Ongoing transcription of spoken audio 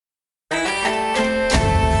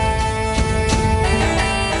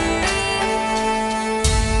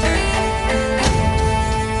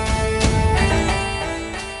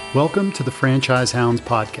Welcome to the Franchise Hounds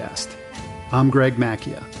podcast. I'm Greg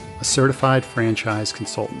Macchia, a certified franchise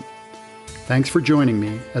consultant. Thanks for joining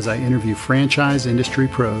me as I interview franchise industry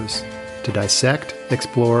pros to dissect,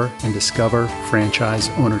 explore, and discover franchise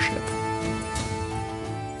ownership.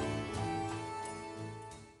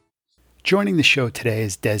 Joining the show today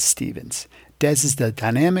is Des Stevens. Des is the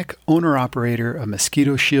dynamic owner-operator of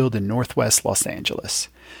Mosquito Shield in Northwest Los Angeles.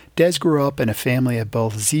 Des grew up in a family of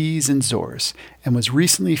both Z's and Zors and was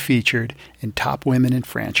recently featured in Top Women in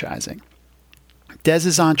Franchising. Des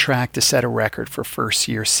is on track to set a record for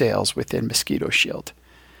first-year sales within Mosquito Shield.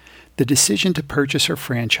 The decision to purchase her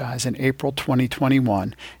franchise in April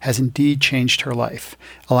 2021 has indeed changed her life,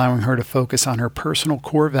 allowing her to focus on her personal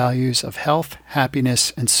core values of health,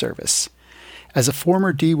 happiness, and service. As a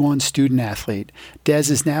former D1 student athlete, Des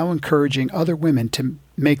is now encouraging other women to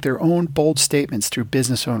make their own bold statements through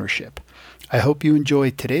business ownership. I hope you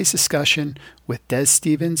enjoyed today's discussion with Des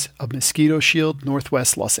Stevens of Mosquito Shield,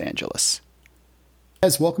 Northwest Los Angeles.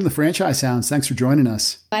 Des, welcome to Franchise Hounds. Thanks for joining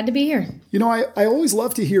us. Glad to be here. You know, I always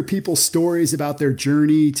love to hear people's stories about their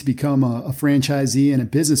journey to become a franchisee and a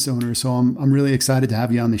business owner. So I'm really excited to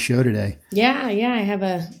have you on the show today. Yeah. I have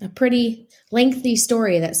a pretty lengthy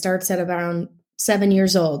story that starts at around 7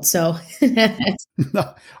 years old. So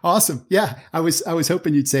awesome. Yeah, I was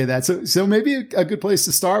hoping you'd say that. So maybe a good place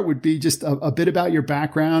to start would be just a bit about your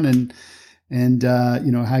background and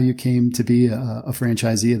you know, how you came to be a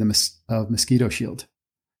franchisee of Mosquito Shield.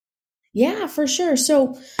 Yeah, for sure.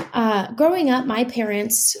 So growing up, my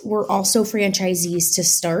parents were also franchisees to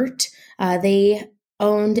start. They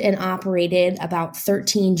owned and operated about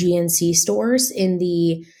 13 GNC stores in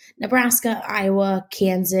the Nebraska, Iowa,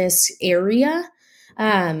 Kansas area,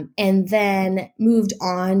 and then moved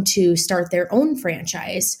on to start their own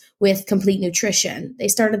franchise with Complete Nutrition. They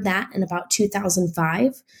started that in about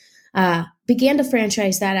 2005, began to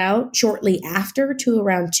franchise that out shortly after to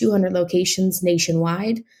around 200 locations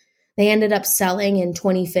nationwide. They ended up selling in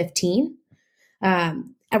 2015.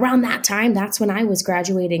 Around that time, that's when I was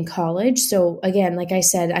graduating college. So again, like I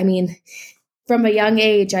said, I mean, from a young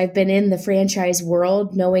age, I've been in the franchise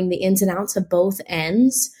world, knowing the ins and outs of both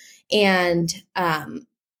ends. And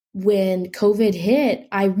when COVID hit,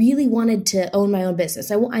 I really wanted to own my own business.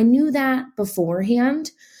 I knew that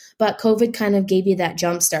beforehand, but COVID kind of gave you that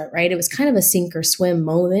jump start, right? It was kind of a sink or swim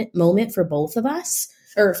moment for both of us,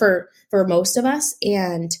 or for most of us.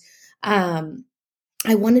 And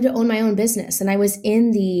I wanted to own my own business. And I was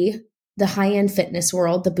in the high-end fitness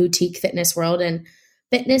world, the boutique fitness world, and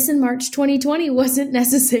fitness in March 2020 wasn't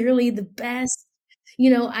necessarily the best,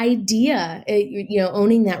 idea.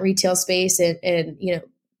 Owning that retail space and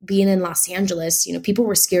being in Los Angeles, people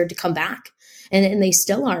were scared to come back, and they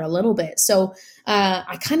still are a little bit. So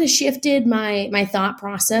I kind of shifted my thought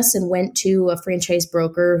process and went to a franchise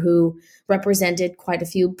broker who represented quite a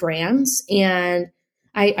few brands, and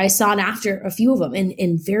I sought after a few of them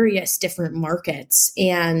in various different markets.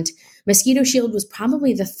 And Mosquito Shield was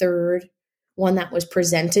probably the third one that was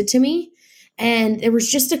presented to me. And there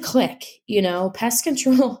was just a click. Pest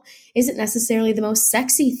control isn't necessarily the most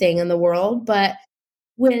sexy thing in the world, but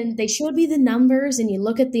when they showed me the numbers and you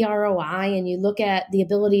look at the ROI and you look at the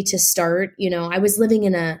ability to start, I was living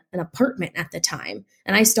in an apartment at the time,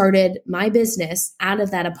 and I started my business out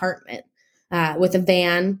of that apartment with a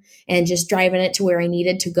van and just driving it to where I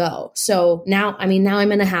needed to go. So now I'm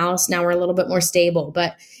in a house. Now we're a little bit more stable,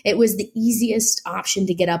 but it was the easiest option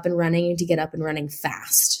to get up and running and to get up and running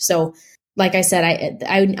fast. So like I said,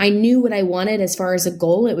 I knew what I wanted as far as a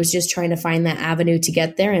goal. It was just trying to find that avenue to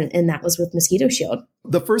get there. And that was with Mosquito Shield.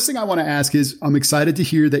 The first thing I want to ask is, I'm excited to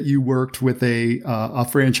hear that you worked with a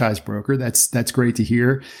franchise broker. That's great to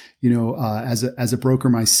hear. As a broker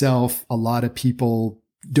myself, a lot of people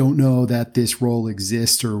don't know that this role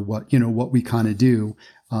exists or what we kind of do.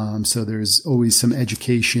 So there's always some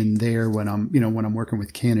education there when I'm working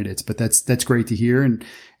with candidates, but that's great to hear. And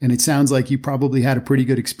it sounds like you probably had a pretty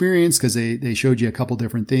good experience because they showed you a couple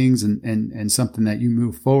different things and something that you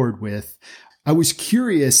move forward with. I was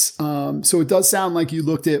curious. So it does sound like you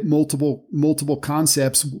looked at multiple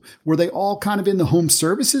concepts. Were they all kind of in the home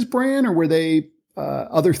services brand, or were they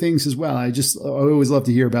other things as well? I always love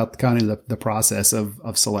to hear about kind of the process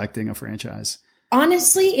of selecting a franchise.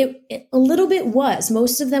 Honestly, it a little bit was.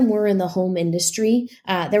 Most of them were in the home industry.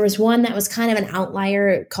 There was one that was kind of an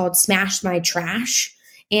outlier called Smash My Trash,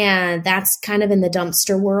 and that's kind of in the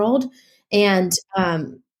dumpster world. And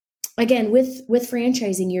again, with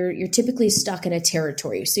franchising, you're typically stuck in a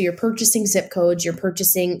territory. So you're purchasing zip codes, you're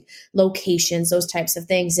purchasing locations, those types of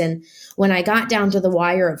things. And when I got down to the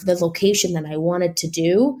wire of the location that I wanted to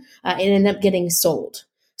do, it ended up getting sold.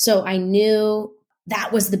 So I knew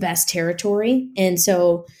that was the best territory. And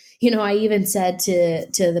so, I even said to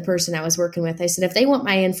the person I was working with, I said, if they want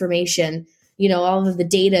my information, all of the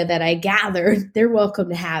data that I gathered, they're welcome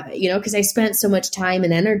to have it, because I spent so much time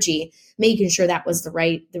and energy making sure that was the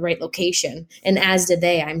right location. And as did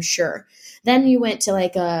they, I'm sure. Then you went to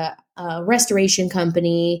like a restoration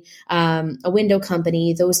company, a window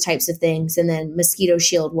company, those types of things. And then Mosquito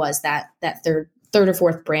Shield was that third or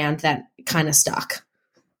fourth brand that kind of stuck.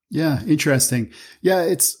 Yeah, interesting.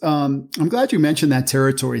 Yeah, I'm glad you mentioned that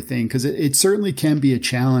territory thing, because it certainly can be a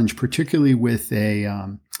challenge, particularly with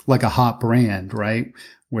like a hot brand, right?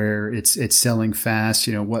 Where it's selling fast,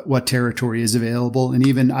 what territory is available.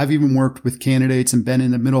 And I've even worked with candidates and been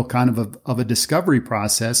in the middle kind of a discovery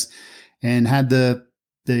process and had the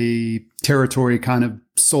territory kind of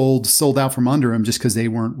sold out from under them just because they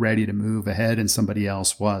weren't ready to move ahead and somebody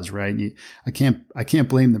else was, right? I can't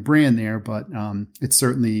blame the brand there, but it's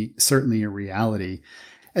certainly a reality.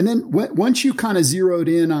 And then once you kind of zeroed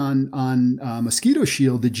in on Mosquito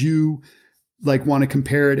Shield, did you like want to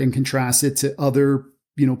compare it and contrast it to other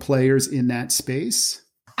players in that space?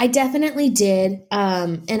 I definitely did,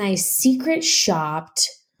 and I secret shopped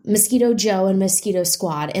Mosquito Joe and Mosquito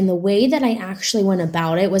Squad. And the way that I actually went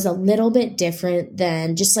about it was a little bit different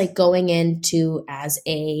than just like going into as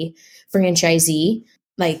a franchisee,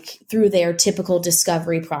 like through their typical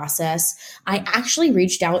discovery process. I actually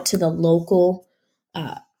reached out to the local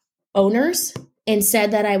owners and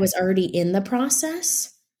said that I was already in the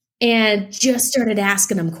process and just started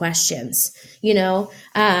asking them questions,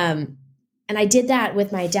 and I did that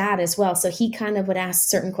with my dad as well. So he kind of would ask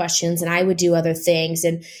certain questions and I would do other things.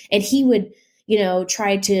 And he would,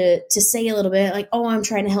 try to say a little bit like, oh, I'm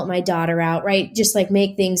trying to help my daughter out, right? Just like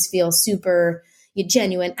make things feel super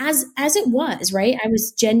genuine as it was, right? I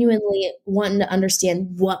was genuinely wanting to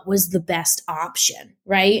understand what was the best option,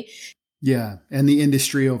 right? Yeah. And the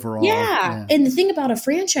industry overall. Yeah. And the thing about a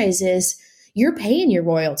franchise is you're paying your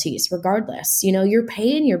royalties regardless, you're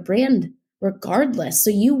paying your brand regardless. So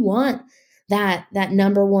you want that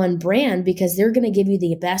number one brand because they're going to give you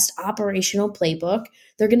the best operational playbook.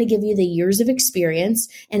 They're going to give you the years of experience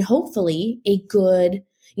and hopefully a good,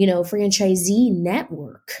 franchisee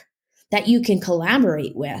network that you can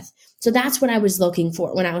collaborate with. So that's what I was looking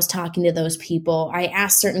for when I was talking to those people. I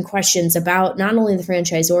asked certain questions about not only the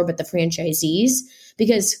franchisor, but the franchisees,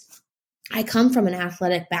 because I come from an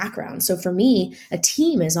athletic background. So for me, a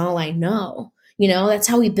team is all I know. That's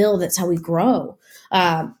how we build. That's how we grow.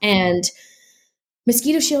 And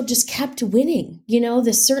Mosquito Shield just kept winning,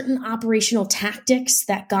 the certain operational tactics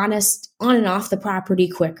that got us on and off the property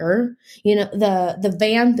quicker, the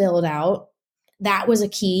van build out, that was a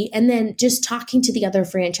key. And then just talking to the other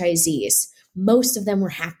franchisees, most of them were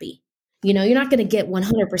happy. You're not going to get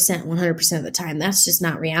 100% of the time. That's just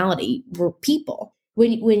not reality. We're people.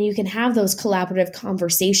 When you can have those collaborative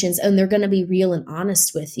conversations and they're going to be real and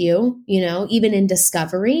honest with you, even in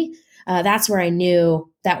discovery, that's where I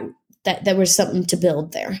knew that there was something to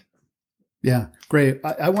build there. Yeah, great.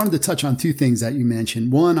 I wanted to touch on two things that you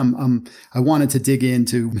mentioned. One, I wanted to dig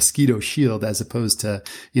into Mosquito Shield as opposed to,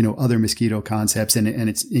 other mosquito concepts.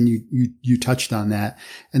 And you touched on that.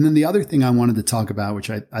 And then the other thing I wanted to talk about, which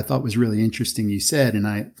I thought was really interesting, you said, and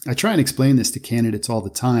I try and explain this to candidates all the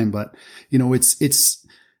time, but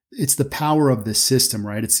it's the power of the system,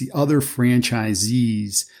 right? It's the other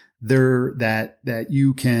franchisees there that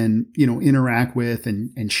you can, interact with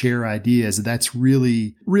and share ideas. That's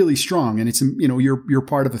really, really strong. And it's, you're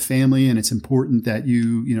part of a family and it's important that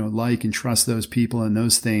you, like and trust those people and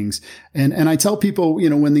those things. And I tell people,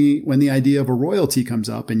 when the idea of a royalty comes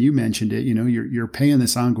up and you mentioned it, you're paying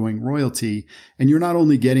this ongoing royalty and you're not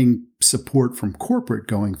only getting support from corporate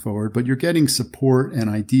going forward, but you're getting support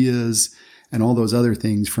and ideas and all those other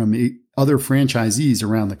things from other franchisees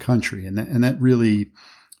around the country. And that really,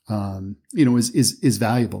 is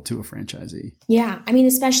valuable to a franchisee. Yeah. I mean,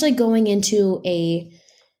 especially going into a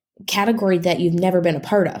category that you've never been a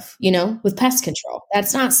part of, with pest control.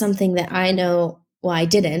 That's not something that I know. Well, I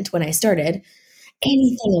didn't when I started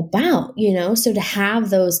anything about, so to have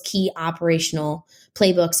those key operational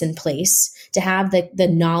playbooks in place, to have the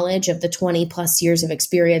knowledge of the 20 plus years of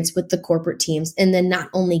experience with the corporate teams, and then not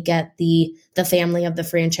only get the family of the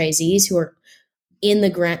franchisees who are in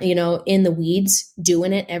the ground, in the weeds,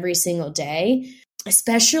 doing it every single day,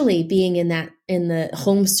 especially being in the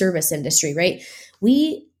home service industry, right?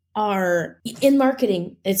 We are in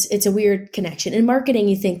marketing. It's a weird connection. In marketing,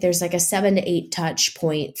 you think there's like a 7 to 8 touch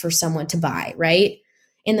point for someone to buy, right?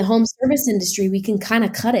 In the home service industry, we can kind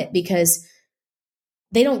of cut it because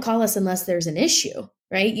they don't call us unless there's an issue,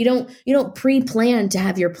 right? You don't pre-plan to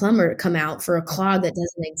have your plumber come out for a clog that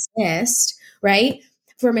doesn't exist, right?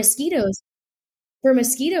 For mosquitoes,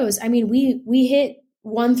 I mean, we hit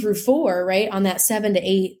 1 through 4, right, on that 7 to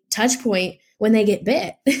 8 touch point when they get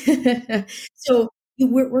bit. So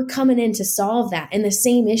we're coming in to solve that. And the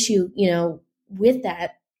same issue, with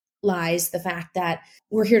that lies the fact that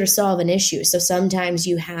we're here to solve an issue. So sometimes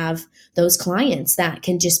you have those clients that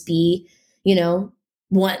can just be,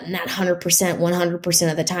 wanting that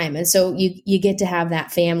 100% of the time. And so you get to have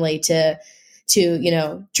that family to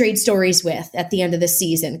trade stories with at the end of the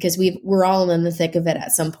season, because we're all in the thick of it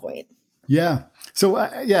at some point. Yeah. So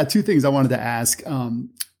two things I wanted to ask.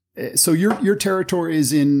 So your territory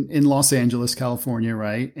is in Los Angeles, California,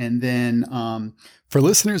 right? And then for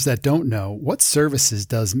listeners that don't know, what services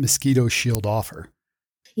does Mosquito Shield offer?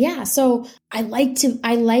 Yeah, so I liked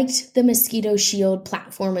the Mosquito Shield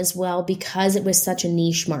platform as well because it was such a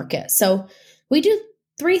niche market. So we do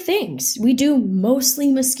 3 things. We do mostly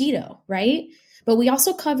mosquito, right? But we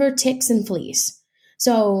also cover ticks and fleas.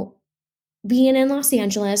 So being in Los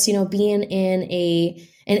Angeles, being in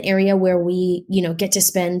an area where we, get to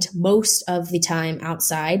spend most of the time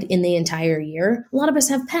outside in the entire year, a lot of us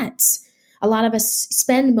have pets. A lot of us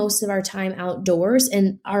spend most of our time outdoors,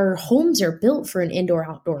 and our homes are built for an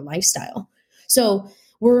indoor-outdoor lifestyle. So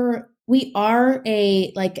we are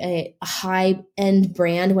a high-end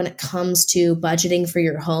brand when it comes to budgeting for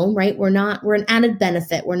your home, right? We're an added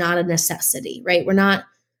benefit. We're not a necessity, right? We're not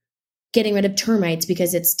getting rid of termites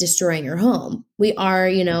because it's destroying your home. We are,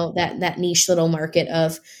 that niche little market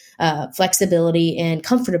of flexibility and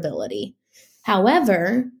comfortability.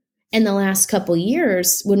 However, in the last couple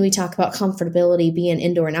years, when we talk about comfortability being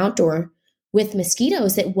indoor and outdoor with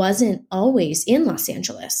mosquitoes, it wasn't always in Los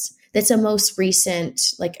Angeles. That's a most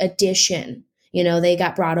recent addition. They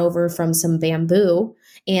got brought over from some bamboo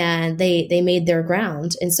and they made their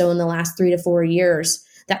ground. And so in the last 3 to 4 years,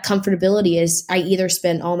 that comfortability is I either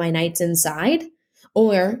spend all my nights inside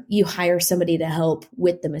or you hire somebody to help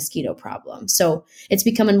with the mosquito problem. So it's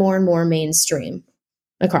becoming more and more mainstream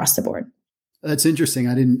across the board. That's interesting.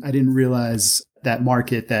 I didn't realize that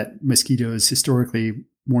market, that mosquitoes historically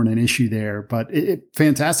weren't an issue there, but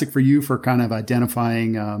fantastic for you for kind of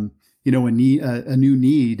identifying, a new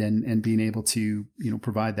need and being able to,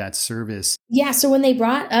 provide that service. Yeah. So when they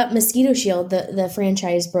brought up Mosquito Shield, the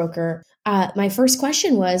franchise broker, my first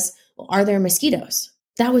question was, well, are there mosquitoes?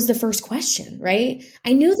 That was the first question, right?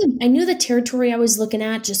 I knew the territory I was looking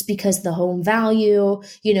at just because the home value,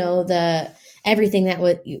 the everything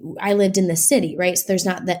I lived in the city, right? So there's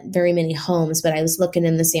not that very many homes, but I was looking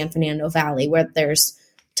in the San Fernando Valley where there's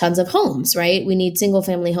tons of homes, right? We need single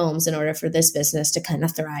family homes in order for this business to kind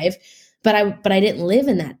of thrive. But I didn't live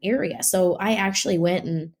in that area. So I actually went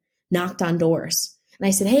and knocked on doors. And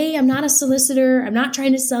I said, hey, I'm not a solicitor. I'm not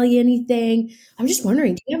trying to sell you anything. I'm just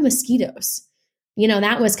wondering, do you have mosquitoes?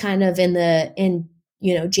 That was kind of in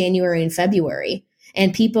January and February.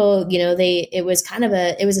 And people, it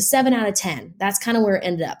was a 7 out of 10. That's kind of where it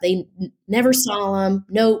ended up. They never saw them.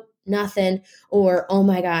 Nope, nothing. Or, oh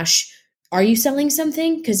my gosh, are you selling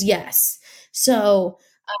something? Because yes. So,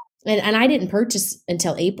 and I didn't purchase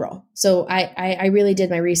until April. So I really did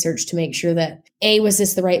my research to make sure that A, was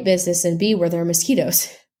this the right business? And B, were there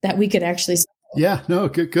mosquitoes that we could actually sell? Yeah, no,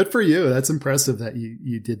 good for you. That's impressive that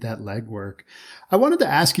you did that legwork. I wanted to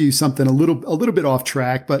ask you something a little bit off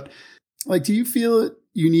track, but do you feel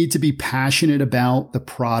you need to be passionate about the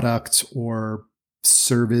product or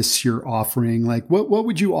service you're offering? What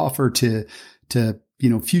would you offer to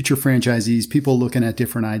future franchisees, people looking at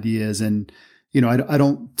different ideas? And, I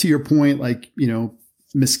don't, to your point,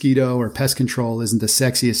 mosquito or pest control isn't the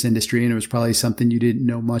sexiest industry, and it was probably something you didn't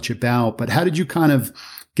know much about, but how did you kind of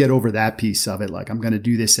get over that piece of it? I'm going to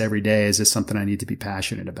do this every day. Is this something I need to be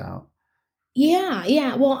passionate about?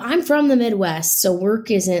 Yeah. Well, I'm from the Midwest, so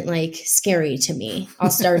work isn't scary to me. I'll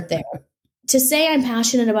start there. To say I'm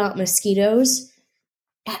passionate about mosquitoes,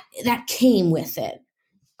 that came with it.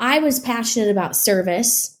 I was passionate about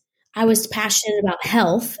service. I was passionate about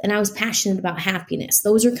health, and I was passionate about happiness.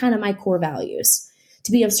 Those are kind of my core values: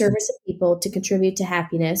 to be of service to people, to contribute to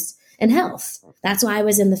happiness and health. That's why I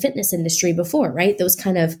was in the fitness industry before, right? Those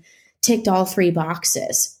kind of ticked all 3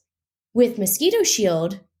 boxes. With Mosquito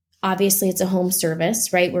Shield, obviously it's a home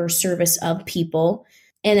service, right? We're a service of people.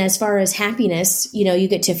 And as far as happiness, you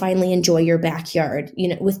get to finally enjoy your backyard,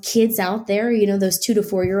 with kids out there, those 2 to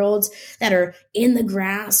 4 year olds that are in the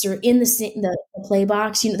grass or in the play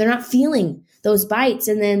box, they're not feeling those bites.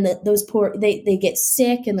 And then those poor, they get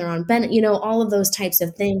sick and they're on Bennett, all of those types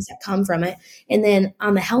of things that come from it. And then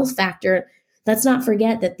on the health factor, let's not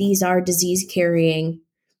forget that these are disease carrying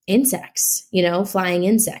insects, flying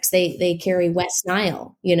insects. They carry West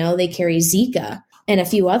Nile, they carry Zika. and a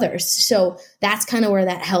few others. So that's kind of where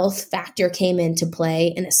that health factor came into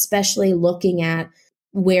play. And especially looking at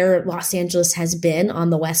where Los Angeles has been on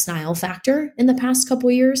the West Nile factor in the past couple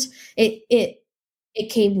of years, it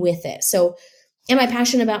came with it. So am I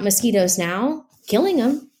passionate about mosquitoes now? Killing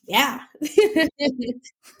them. Yeah.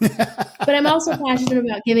 But I'm also passionate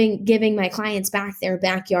about giving my clients back their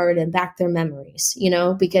backyard and back their memories,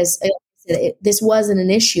 because this wasn't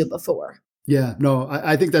an issue before. Yeah, no,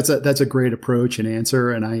 I think that's a great approach and answer.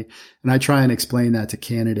 And I try and explain that to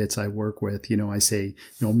candidates I work with. I say,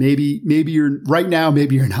 maybe you're right now,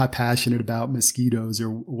 maybe you're not passionate about mosquitoes or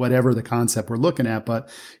whatever the concept we're looking at, but,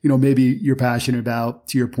 maybe you're passionate about,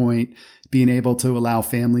 to your point, being able to allow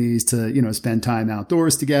families to, spend time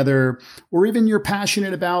outdoors together, or even you're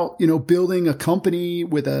passionate about, building a company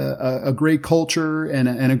with a great culture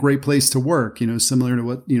and a great place to work, similar to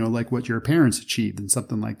what, like what your parents achieved and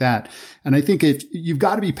something like that. And I think you've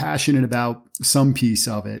got to be passionate about some piece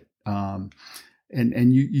of it. And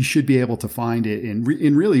you should be able to find it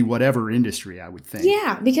in really whatever industry, I would think.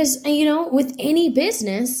 Yeah, because, with any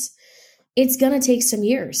business, it's going to take some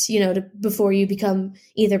years, before you become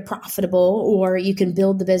either profitable or you can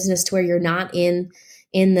build the business to where you're not in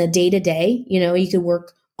the day-to-day. You can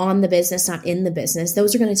work on the business, not in the business.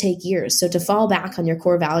 Those are going to take years. So to fall back on your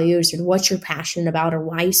core values and what you're passionate about or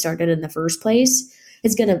why you started in the first place,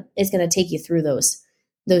 it's going to take you through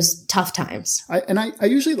those tough times. I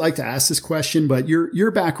usually like to ask this question, but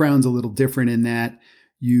your background's a little different in that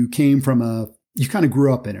you kind of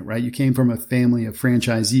grew up in it, right? You came from a family of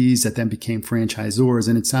franchisees that then became franchisors,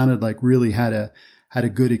 and it sounded like really had a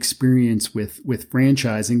good experience with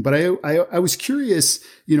franchising. But I was curious,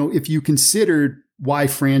 if you considered why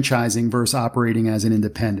franchising versus operating as an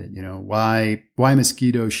independent, why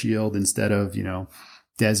Mosquito Shield instead of,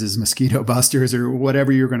 Dez's Mosquito Busters or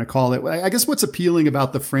whatever you're going to call it. I guess what's appealing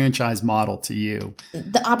about the franchise model to you?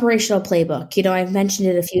 The operational playbook, I've mentioned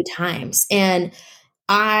it a few times, and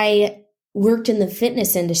I worked in the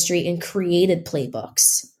fitness industry and created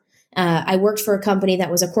playbooks. I worked for a company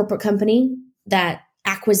that was a corporate company that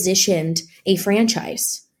acquisitioned a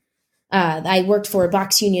franchise. I worked for a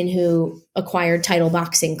box union who acquired Title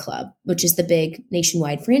Boxing Club, which is the big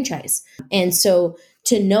nationwide franchise. And so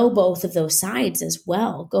to know both of those sides as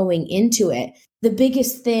well going into it, the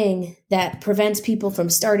biggest thing that prevents people from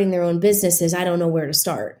starting their own business is I don't know where to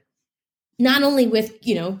start. Not only with,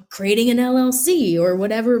 creating an LLC or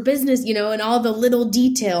whatever business, and all the little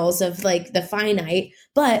details of like the finite,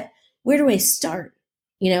 but where do I start?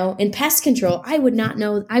 In pest control, I wouldn't have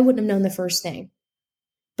known the first thing.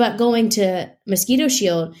 But going to Mosquito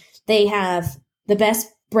Shield, they have the best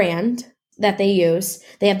brand that they use.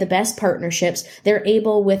 They have the best partnerships. They're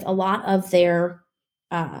able with a lot of their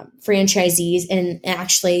franchisees, and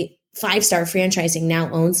actually 5-Star Franchising now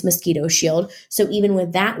owns Mosquito Shield. So even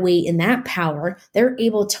with that weight and that power, they're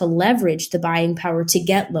able to leverage the buying power to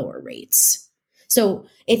get lower rates. So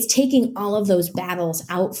it's taking all of those battles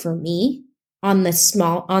out for me on the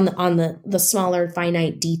smaller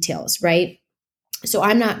finite details, right? So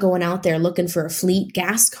I'm not going out there looking for a fleet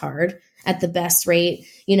gas card at the best rate,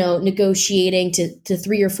 negotiating to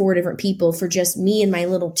 3 or 4 different people for just me and my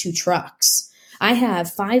little 2 trucks. I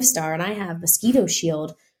have 5-Star and I have Mosquito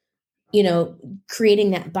Shield,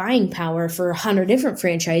 creating that buying power for 100 different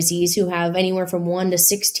franchisees who have anywhere from 1 to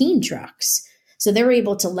 16 trucks. So they're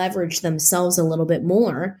able to leverage themselves a little bit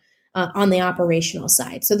more on the operational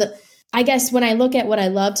side. So I guess when I look at what I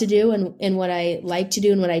love to do and what I like to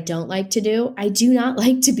do and what I don't like to do, I do not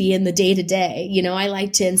like to be in the day-to-day. I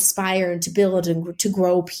like to inspire and to build and to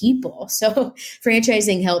grow people. So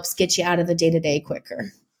franchising helps get you out of the day-to-day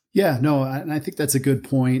quicker. Yeah, no, and I think that's a good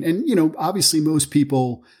point. And, obviously most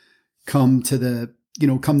people come to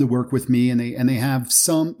work with me and they have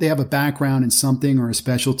a background in something or a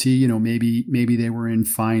specialty, maybe they were in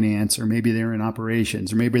finance, or maybe they're in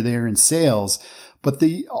operations, or maybe they're in sales, but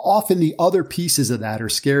often the other pieces of that are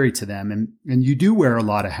scary to them. And you do wear a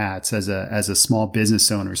lot of hats as a small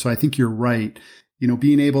business owner. So I think you're right.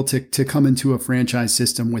 Being able to come into a franchise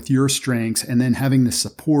system with your strengths and then having the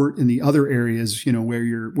support in the other areas, where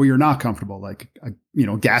you're not comfortable, like,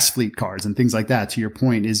 gas fleet cars and things like that, to your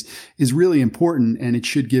point, is really important. And it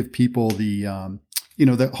should give people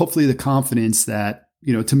hopefully the confidence that,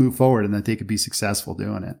 to move forward and that they could be successful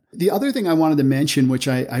doing it. The other thing I wanted to mention, which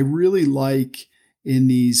I really like in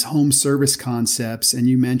these home service concepts, and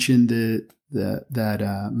you mentioned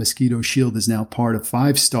that Mosquito Shield is now part of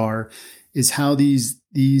 5-Star, is how these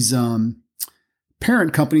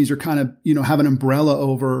parent companies are kind of, have an umbrella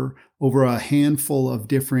over a handful of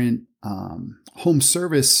different home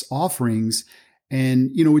service offerings.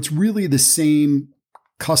 And, it's really the same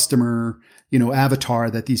customer, avatar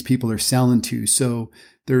that these people are selling to. So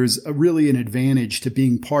there's really an advantage to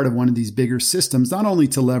being part of one of these bigger systems, not only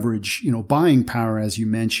to leverage, buying power, as you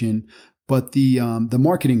mentioned, but the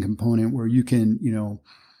marketing component where you can,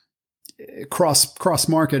 cross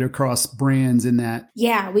market across brands in that.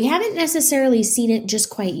 Yeah, we haven't necessarily seen it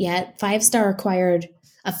just quite yet. 5-Star acquired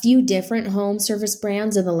a few different home service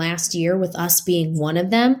brands in the last year, with us being one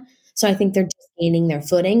of them. So I think they're just gaining their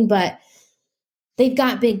footing, but they've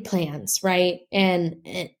got big plans, right? And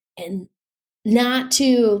not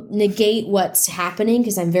to negate what's happening,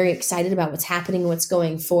 because I'm very excited about what's happening and what's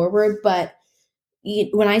going forward. But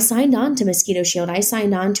when I signed on to Mosquito Shield, I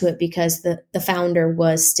signed on to it because the founder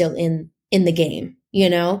was still in the game,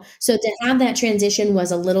 So to have that transition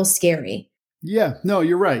was a little scary. Yeah, no,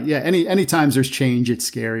 you're right. Yeah. Any times there's change, it's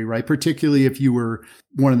scary, right? Particularly if you were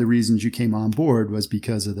one of the reasons you came on board was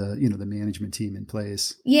because of the management team in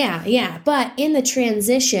place. Yeah. Yeah. But in the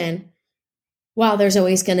transition, while there's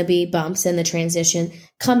always going to be bumps in the transition,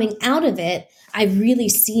 coming out of it, I've really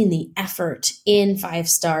seen the effort in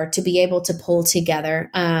 5-Star to be able to pull together.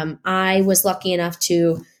 I was lucky enough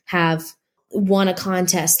to have won a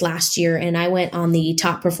contest last year, and I went on the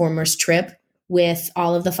top performers trip with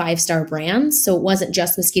all of the 5-Star brands. So it wasn't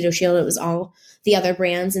just Mosquito Shield, it was all the other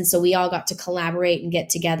brands. And so we all got to collaborate and get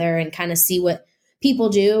together and kind of see what people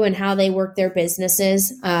do and how they work their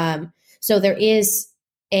businesses. So there is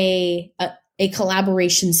a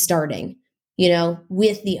collaboration starting,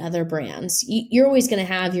 with the other brands. You're always going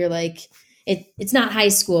to have your it's not high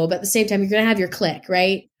school, but at the same time, you're going to have your clique,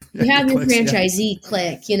 right? You have your franchisee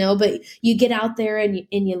clique, but you get out there and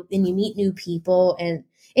you meet new people, and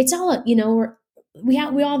it's all, we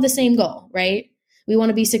all have the same goal, right? We want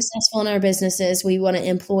to be successful in our businesses. We want to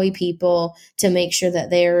employ people to make sure that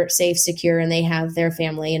they're safe, secure, and they have their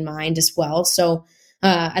family in mind as well. So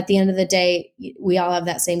at the end of the day, we all have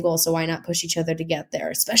that same goal. So why not push each other to get there?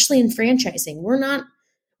 Especially in franchising, we're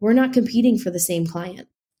not competing for the same client.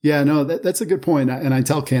 Yeah, no, that's a good point. And I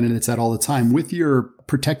tell candidates that all the time. With your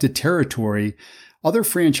protected territory, other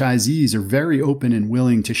franchisees are very open and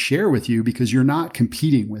willing to share with you because you're not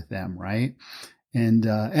competing with them, right? And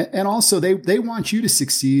also they want you to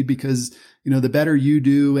succeed because, the better you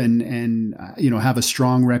do and have a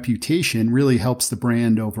strong reputation really helps the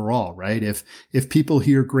brand overall, right? If people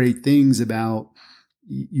hear great things about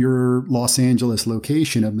your Los Angeles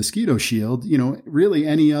location of Mosquito Shield, really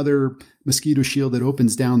any other Mosquito Shield that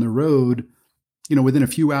opens down the road, within a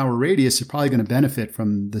few hour radius, you're probably going to benefit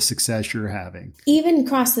from the success you're having. Even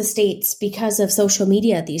across the states, because of social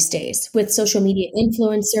media these days, with social media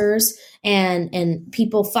influencers and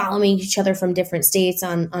people following each other from different states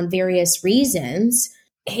on various reasons.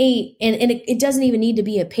 Hey, and it doesn't even need to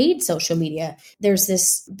be a paid social media. There's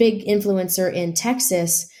this big influencer in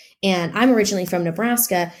Texas, and I'm originally from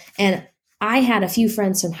Nebraska, and I had a few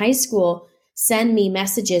friends from high school send me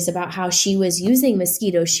messages about how she was using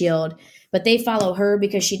Mosquito Shield, but they follow her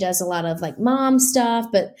because she does a lot of mom stuff,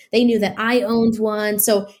 but they knew that I owned one.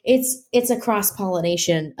 So it's a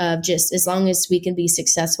cross-pollination of just, as long as we can be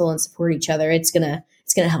successful and support each other, it's gonna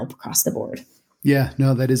help across the board. Yeah,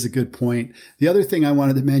 no, that is a good point. The other thing I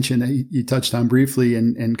wanted to mention that you touched on briefly,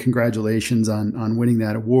 and congratulations on winning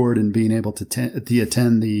that award and being able to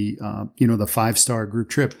attend the the 5-Star group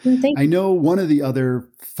trip. I know one of the other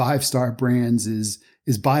 5-Star brands is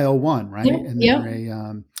Bio One, right? Yeah,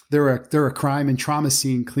 and they're a crime and trauma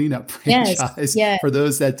scene cleanup franchise for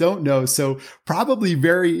those that don't know. So probably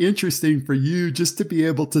very interesting for you just to be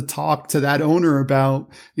able to talk to that owner about,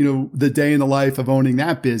 the day in the life of owning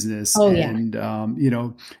that business and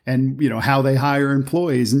how they hire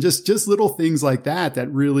employees and just little things like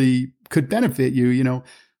that really could benefit you.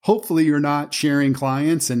 Hopefully you're not sharing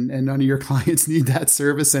clients and none of your clients need that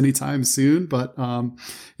service anytime soon. But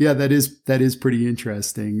that is pretty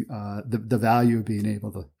interesting. The value of being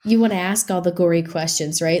able to. You want to ask all the gory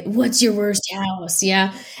questions, right? What's your worst house?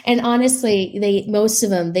 Yeah. And honestly, most of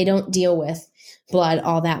them, they don't deal with blood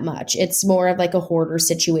all that much. It's more of a hoarder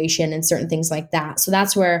situation and certain things like that. So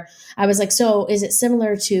that's where I was like, so is it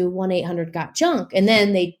similar to 1-800-GOT-JUNK? And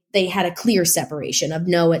then they had a clear separation of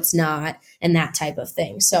no, it's not, and that type of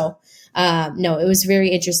thing. So no, it was very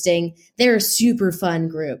interesting. They're a super fun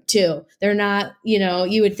group too. They're not,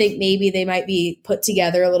 you would think maybe they might be put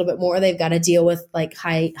together a little bit more. They've got to deal with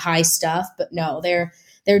high stuff, but no, they're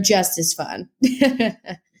just as fun.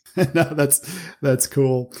 No, that's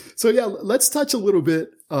cool. So yeah, let's touch a little bit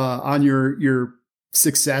on your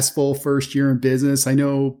successful first year in business. I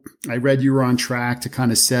know I read you were on track to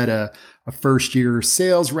kind of set a first year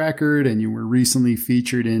sales record, and you were recently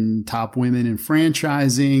featured in Top Women in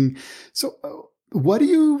Franchising. So what do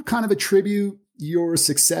you kind of attribute your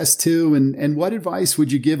success too? And what advice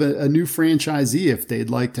would you give a new franchisee if they'd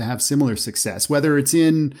like to have similar success, whether it's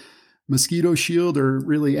in Mosquito Shield or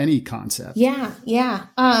really any concept? Yeah. Yeah.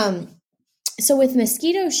 So with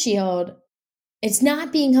Mosquito Shield, it's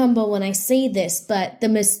not being humble when I say this, but the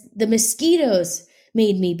mosquitoes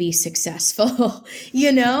made me be successful.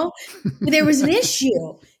 You know, there was an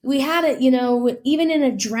issue. We had it, even in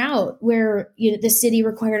a drought where the city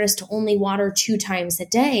required us to only water 2 times a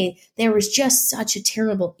day. There was just such a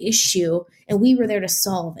terrible issue, and we were there to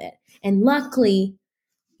solve it. And luckily,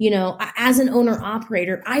 as an owner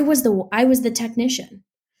operator, I was the technician.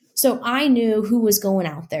 So I knew who was going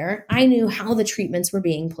out there. I knew how the treatments were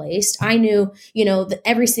being placed. I knew,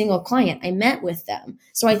 every single client. I met with them.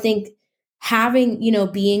 So I think having,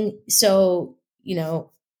 being so,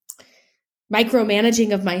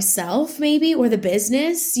 micromanaging of myself maybe, or the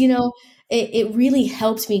business, it really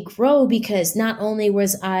helped me grow, because not only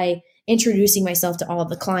was I introducing myself to all of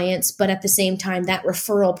the clients, but at the same time, that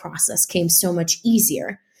referral process came so much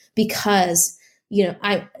easier because,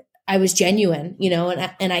 I was genuine,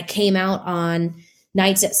 and I came out on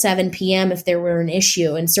nights at 7 p.m. if there were an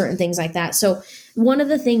issue and certain things like that. So one of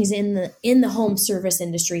the things in the home service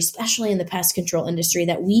industry, especially in the pest control industry,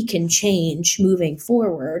 that we can change moving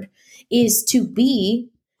forward is to be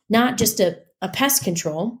not just a pest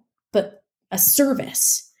control, but a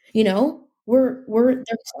service. They're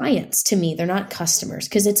clients to me. They're not customers,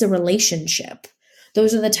 because it's a relationship.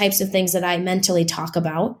 Those are the types of things that I mentally talk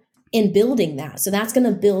about in building that. So that's going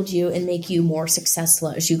to build you and make you more successful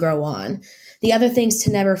as you grow on. The other things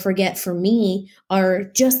to never forget for me are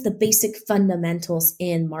just the basic fundamentals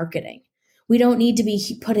in marketing. We don't need to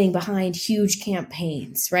be putting behind huge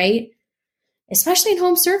campaigns, right? Especially in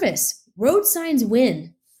home service. Road signs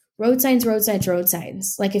win. Road signs, road signs, road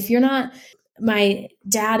signs. Like if you're not, my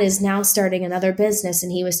dad is now starting another business,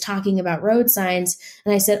 and he was talking about road signs,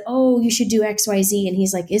 and I said, oh, you should do XYZ. And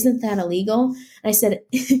he's like, isn't that illegal? And I said,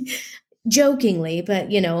 jokingly,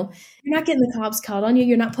 but you're not getting the cops called on you.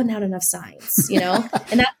 You're not putting out enough signs,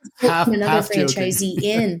 and that's from another franchisee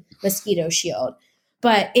in Mosquito Shield.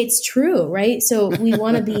 But it's true, right? So we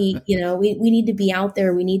want to be, we need to be out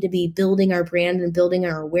there. We need to be building our brand and building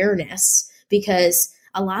our awareness, because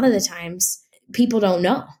a lot of the times people don't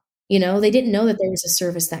know, they didn't know that there was a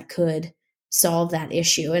service that could solve that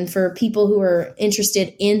issue. And for people who are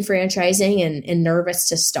interested in franchising and nervous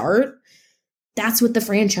to start, that's what the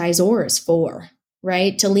franchisor is for,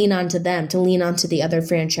 right? To lean onto them, to lean onto the other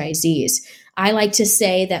franchisees. I like to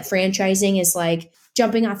say that franchising is like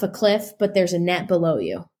jumping off a cliff, but there's a net below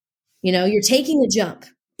you. You're taking the jump.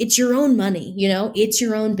 It's your own money, it's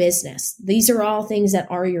your own business. These are all things that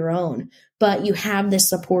are your own, but you have the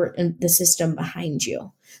support and the system behind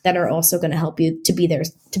you that are also going to help you to be there,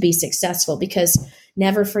 to be successful. Because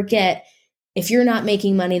never forget, if you're not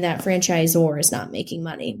making money, that franchisor is not making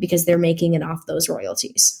money, because they're making it off those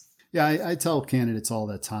royalties. Yeah, I tell candidates all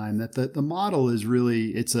the time that the model is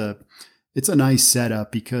really, it's a nice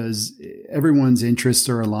setup, because everyone's interests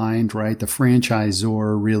are aligned, right? The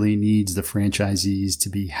franchisor really needs the franchisees to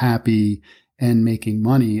be happy and making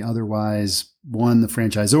money. Otherwise, 1, the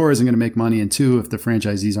franchisor isn't going to make money. And 2, if the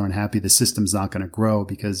franchisees aren't happy, the system's not going to grow,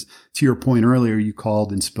 because to your point earlier, you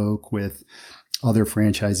called and spoke with other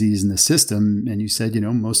franchisees in the system, and you said,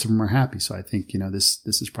 most of them are happy. So I think, this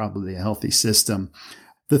is probably a healthy system.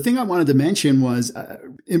 The thing I wanted to mention was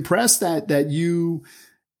impressed that you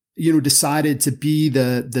decided to be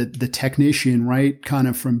the technician, right? Kind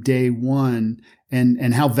of from day one,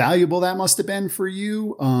 and how valuable that must have been for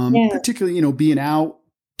you. Particularly, being out,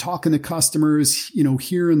 talking to customers,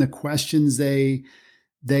 hearing the questions they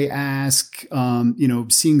ask,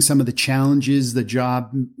 seeing some of the challenges the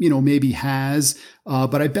job, maybe has.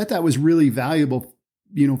 But I bet that was really valuable,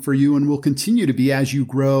 for you, and will continue to be as you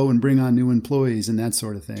grow and bring on new employees and that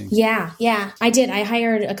sort of thing. Yeah, I did. I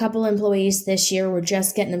hired a couple employees this year. We're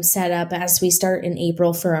just getting them set up as we start in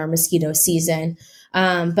April for our mosquito season.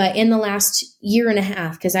 But in the last year and a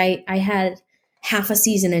half, because I had half a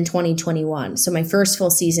season in 2021. So my first full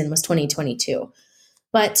season was 2022.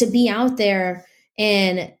 But to be out there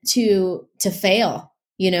and to fail,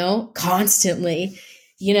 constantly,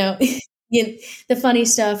 the funny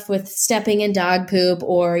stuff with stepping in dog poop,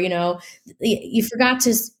 or, you forgot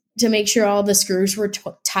to make sure all the screws were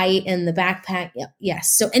tight in the backpack.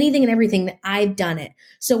 Yes. So anything and everything that I've done it.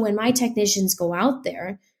 So when my technicians go out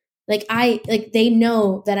there, they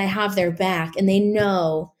know that I have their back, and they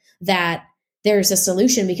know that there's a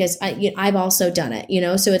solution, because I've also done it,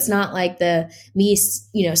 so it's not like me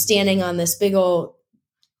standing on this big old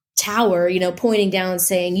tower, pointing down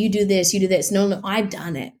saying, you do this. No, I've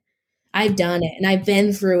done it. I've done it and I've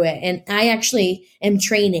been through it. And I actually am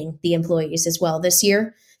training the employees as well this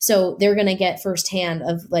year. So they're going to get firsthand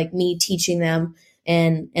of like me teaching them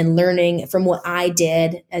and learning from what I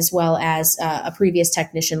did, as well as a previous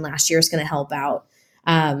technician last year is going to help out.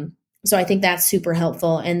 So I think that's super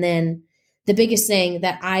helpful. And then the biggest thing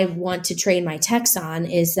that I want to train my techs on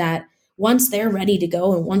is that once they're ready to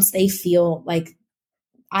go and once they feel like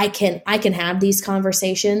I can have these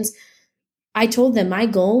conversations, I told them my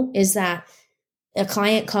goal is that a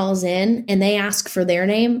client calls in and they ask for their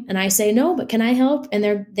name and I say, no, but can I help?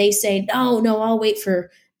 And they say, no, I'll wait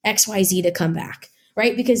for XYZ to come back.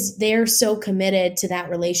 Right. Because they're so committed to that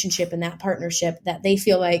relationship and that partnership that they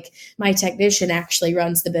feel like my technician actually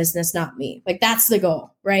runs the business, not me. Like that's the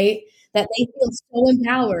goal, right? That they feel so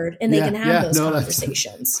empowered and they can have those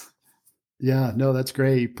conversations. Yeah, no, that's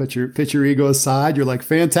great. Put your ego aside. You're like,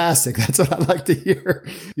 fantastic. That's what I like to hear.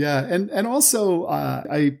 Yeah. And also,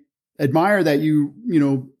 I admire that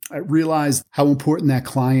I realized how important that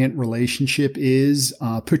client relationship is,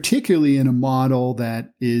 particularly in a model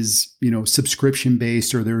that is, subscription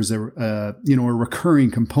based, or there's a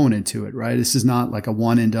recurring component to it, right? This is not like a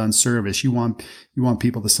one and done service. You want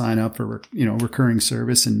people to sign up for, recurring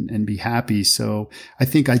service and be happy. So I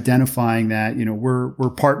think identifying that, we're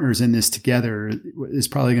partners in this together is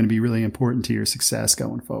probably going to be really important to your success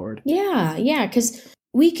going forward. Yeah. Yeah. 'Cause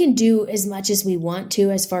we can do as much as we want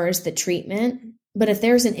to as far as the treatment. But if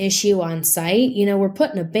there's an issue on site, we're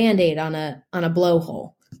putting a Band-Aid on a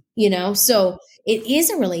blowhole, so it is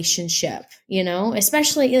a relationship,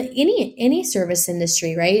 especially any service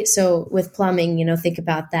industry, right? So with plumbing, think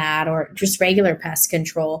about that, or just regular pest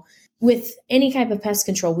control. With any type of pest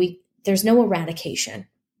control, there's no eradication.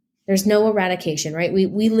 There's no eradication, right?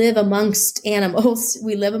 We live amongst animals.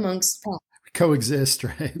 We live amongst pets. Coexist,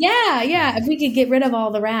 right? Yeah. If we could get rid of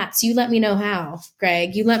all the rats, you let me know how,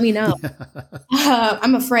 Greg. You let me know.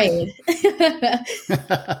 I'm afraid.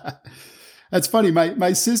 That's funny.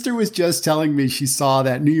 My sister was just telling me she saw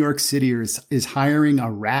that New York City is hiring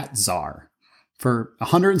a rat czar for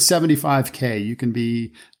 $175K. You can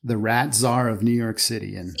be the rat czar of New York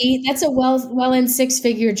City. And see, that's a well in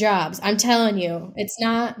 6-figure jobs. I'm telling you,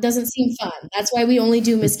 doesn't seem fun. That's why we only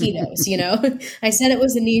do mosquitoes. I said it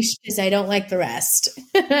was a niche because I don't like the rest.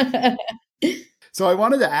 So I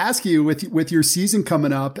wanted to ask you with your season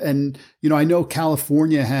coming up, and I know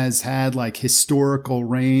California has had like historical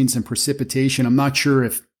rains and precipitation. I'm not sure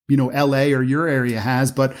if LA or your area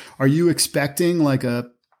has, but are you expecting like a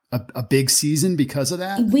big season because of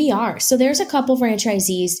that? We are. So there's a couple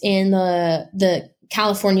franchisees in the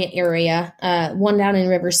California area, one down in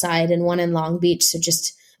Riverside and one in Long Beach. So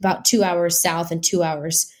just about 2 hours south and 2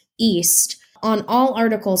 hours east. On all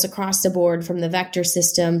articles across the board, from the vector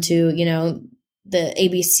system to, the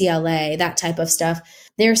ABCLA, that type of stuff,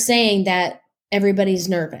 they're saying that everybody's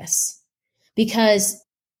nervous because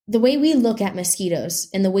the way we look at mosquitoes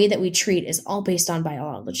and the way that we treat is all based on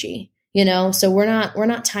biology. So we're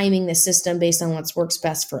not timing the system based on what works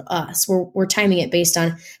best for us. We're timing it based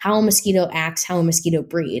on how a mosquito acts, how a mosquito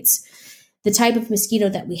breeds. The type of mosquito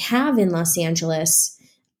that we have in Los Angeles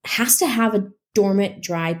has to have a dormant,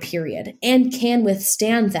 dry period and can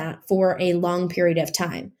withstand that for a long period of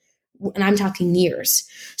time. And I'm talking years.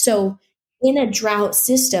 So in a drought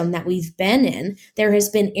system that we've been in, there has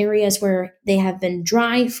been areas where they have been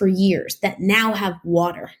dry for years that now have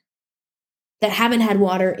water, that haven't had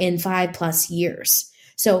water in 5+ years.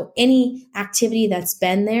 So any activity that's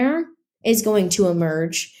been there is going to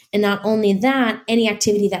emerge. And not only that, any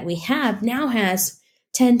activity that we have now has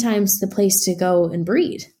 10 times the place to go and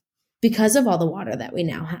breed because of all the water that we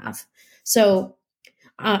now have. So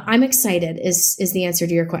I'm excited is the answer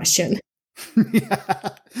to your question. Yeah.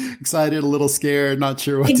 Excited, a little scared, not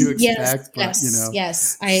sure what to expect.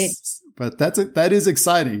 Yes. But that is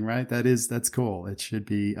exciting, right? That's cool. It should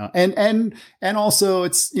be, and also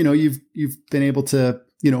it's, you've been able to,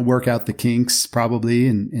 work out the kinks probably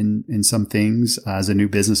in some things as a new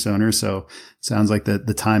business owner. So it sounds like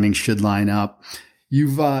the timing should line up.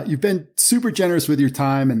 You've been super generous with your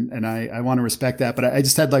time, and I want to respect that. But I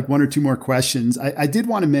just had like one or two more questions. I did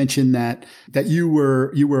want to mention that you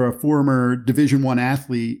were a former Division I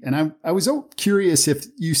athlete, and I was so curious if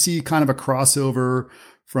you see kind of a crossover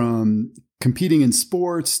from competing in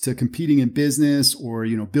sports to competing in business, or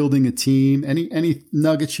building a team. Any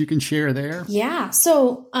nuggets you can share there? Yeah.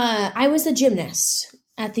 So I was a gymnast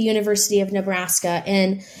at the University of Nebraska,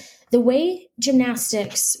 and the way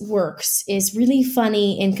gymnastics works is really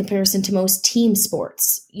funny in comparison to most team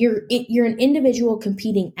sports. You're an individual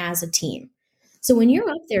competing as a team. So when you're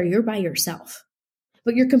up there, you're by yourself,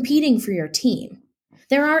 but you're competing for your team.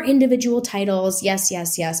 there are individual titles. Yes,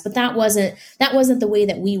 yes, yes. But that wasn't the way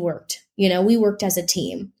that we worked. We worked as a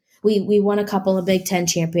team. We won a couple of Big Ten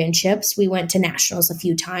championships. We went to nationals a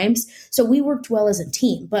few times. So we worked well as a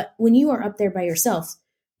team. But when you are up there by yourself,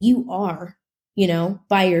 you are,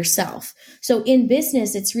 by yourself. So in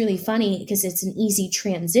business, it's really funny because it's an easy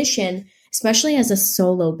transition, especially as a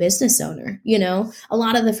solo business owner. A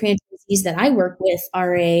lot of the franchisees that I work with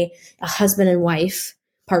are a husband and wife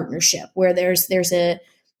partnership where there's a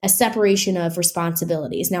separation of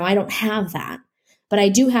responsibilities. Now, I don't have that. But I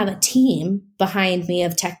do have a team behind me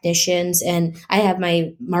of technicians, and I have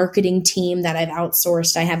my marketing team that I've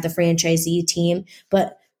outsourced. I have the franchisee team.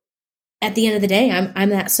 But at the end of the day, I'm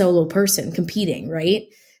that solo person competing, right?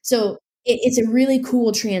 So it's a really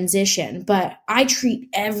cool transition. But I treat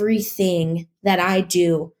everything that I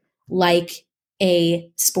do like a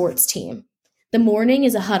sports team. The morning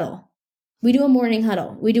is a huddle. We do a morning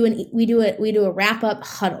huddle. We do a wrap up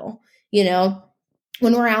huddle. When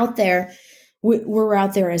we're out there. We're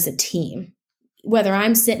out there as a team, whether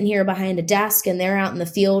I'm sitting here behind a desk and they're out in the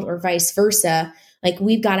field or vice versa. Like,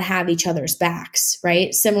 we've got to have each other's backs,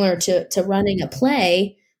 right? Similar to running a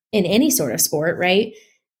play in any sort of sport, right?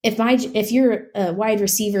 If you're a wide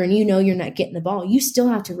receiver and you're not getting the ball, you still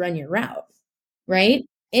have to run your route, right?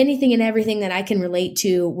 Anything and everything that I can relate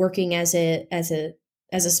to working as a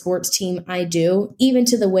sports team, I do, even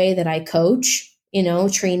to the way that I coach.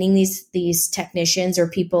 Training these technicians or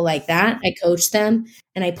people like that. I coach them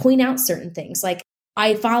and I point out certain things. Like,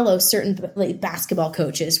 I follow certain basketball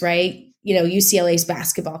coaches, right? UCLA's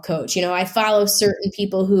basketball coach. I follow certain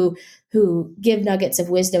people who give nuggets of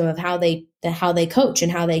wisdom of how they coach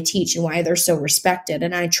and how they teach and why they're so respected.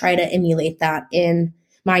 And I try to emulate that in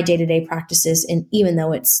my day-to-day practices, and even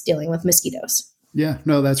though it's dealing with mosquitoes. Yeah,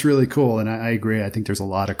 no, that's really cool. And I agree. I think there's a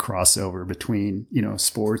lot of crossover between,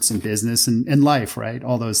 sports and business and life, right?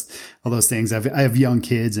 All those things. I have young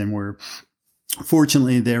kids, and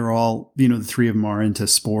fortunately, they're all, the three of them are into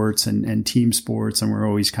sports and team sports. And we're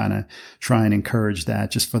always kind of trying to encourage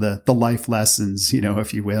that just for the life lessons,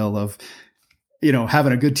 if you will, of,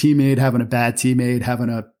 having a good teammate, having a bad teammate, having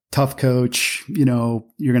a tough coach, you're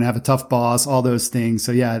going to have a tough boss, all those things.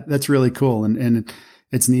 So yeah, that's really cool. And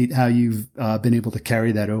it's neat how you've been able to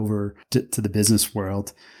carry that over to the business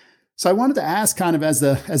world. So I wanted to ask, kind of as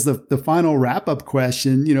the final wrap up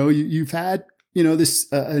question, you've had,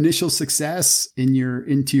 this initial success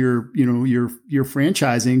into your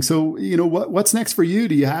franchising. So, what's next for you?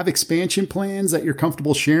 Do you have expansion plans that you're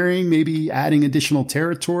comfortable sharing, maybe adding additional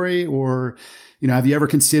territory, or, have you ever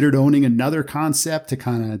considered owning another concept to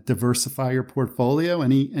kind of diversify your portfolio?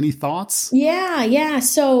 Any thoughts? Yeah.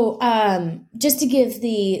 So, just to give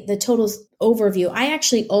the total overview, I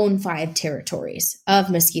actually own 5 territories of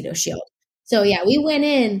Mosquito Shield. So yeah, we went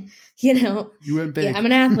in, You went big. Yeah, I'm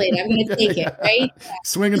an athlete. I'm going to take it, right?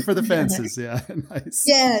 Swinging for the fences. Yeah. Nice.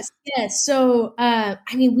 Yes. So,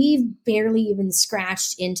 we've barely even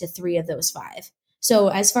scratched into 3 of those 5. So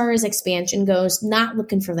as far as expansion goes, not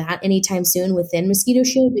looking for that anytime soon within Mosquito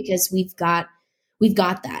Shield, because we've got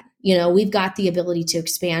that, we've got the ability to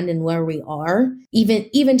expand in where we are,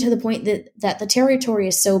 even to the point that the territory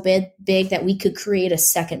is so big that we could create a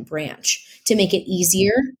second branch to make it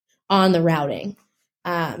easier on the routing.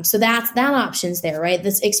 So that option's there, right?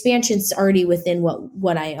 This expansion's already within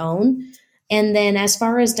what I own. And then as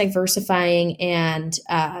far as diversifying and,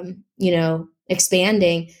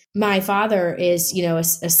 expanding, my father is,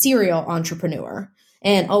 a serial entrepreneur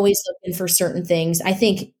and always looking for certain things. I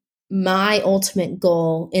think my ultimate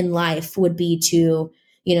goal in life would be to,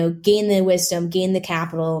 gain the wisdom, gain the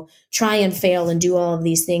capital, try and fail and do all of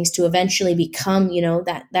these things to eventually become,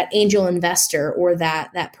 that angel investor, or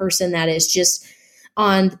that person that is just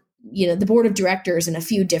on, the board of directors in a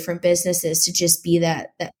few different businesses, to just be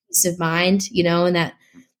that peace of mind, and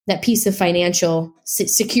that piece of financial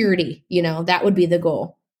security, that would be the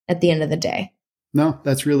goal at the end of the day. No,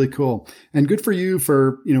 that's really cool. And good for you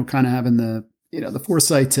for, kind of having the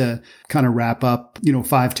foresight to kind of wrap up,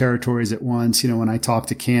 5 territories at once. When I talk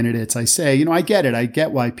to candidates, I say, I get it. I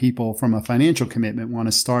get why people from a financial commitment want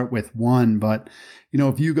to start with one. But,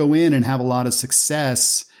 if you go in and have a lot of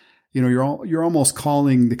success, you're almost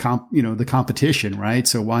calling the competition, right?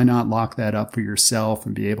 So why not lock that up for yourself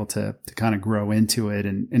and be able to kind of grow into it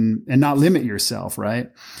and not limit yourself, right?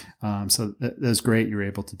 So that's great. You're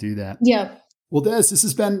able to do that. Yeah. Well, Des, this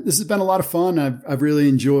has been a lot of fun. I've really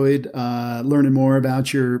enjoyed learning more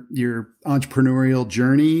about your entrepreneurial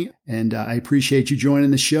journey, and I appreciate you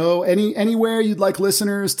joining the show. Anywhere you'd like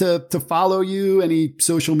listeners to follow you? Any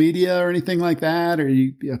social media or anything like that, or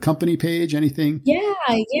a company page? Anything?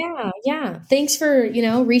 Yeah. Thanks for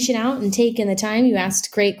reaching out and taking the time. You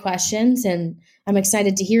asked great questions, and I'm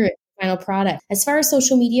excited to hear it. Final product. As far as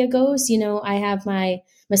social media goes, I have my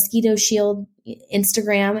Mosquito Shield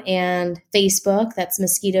Instagram and Facebook. That's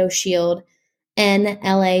Mosquito Shield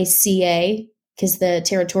NLACA, because the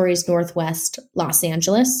territory is Northwest Los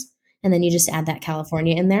Angeles. And then you just add that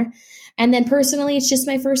California in there. And then personally, it's just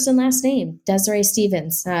my first and last name, Desiree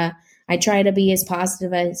Stevens. I try to be as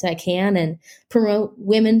positive as I can and promote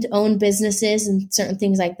women-owned businesses and certain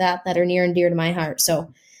things like that are near and dear to my heart.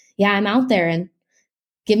 So yeah, I'm out there, and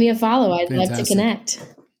give me a follow. I'd love to connect.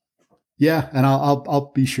 Yeah, and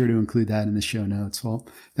I'll be sure to include that in the show notes. Well,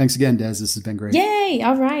 thanks again, Des. This has been great. Yay!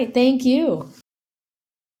 All right, thank you.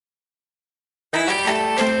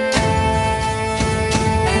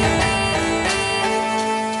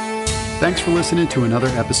 Thanks for listening to another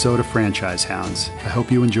episode of Franchise Hounds. I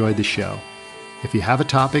hope you enjoyed the show. If you have a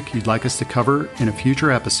topic you'd like us to cover in a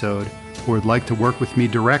future episode, or would like to work with me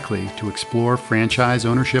directly to explore franchise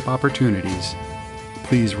ownership opportunities,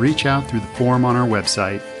 please reach out through the form on our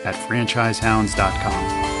website at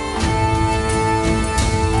franchisehounds.com.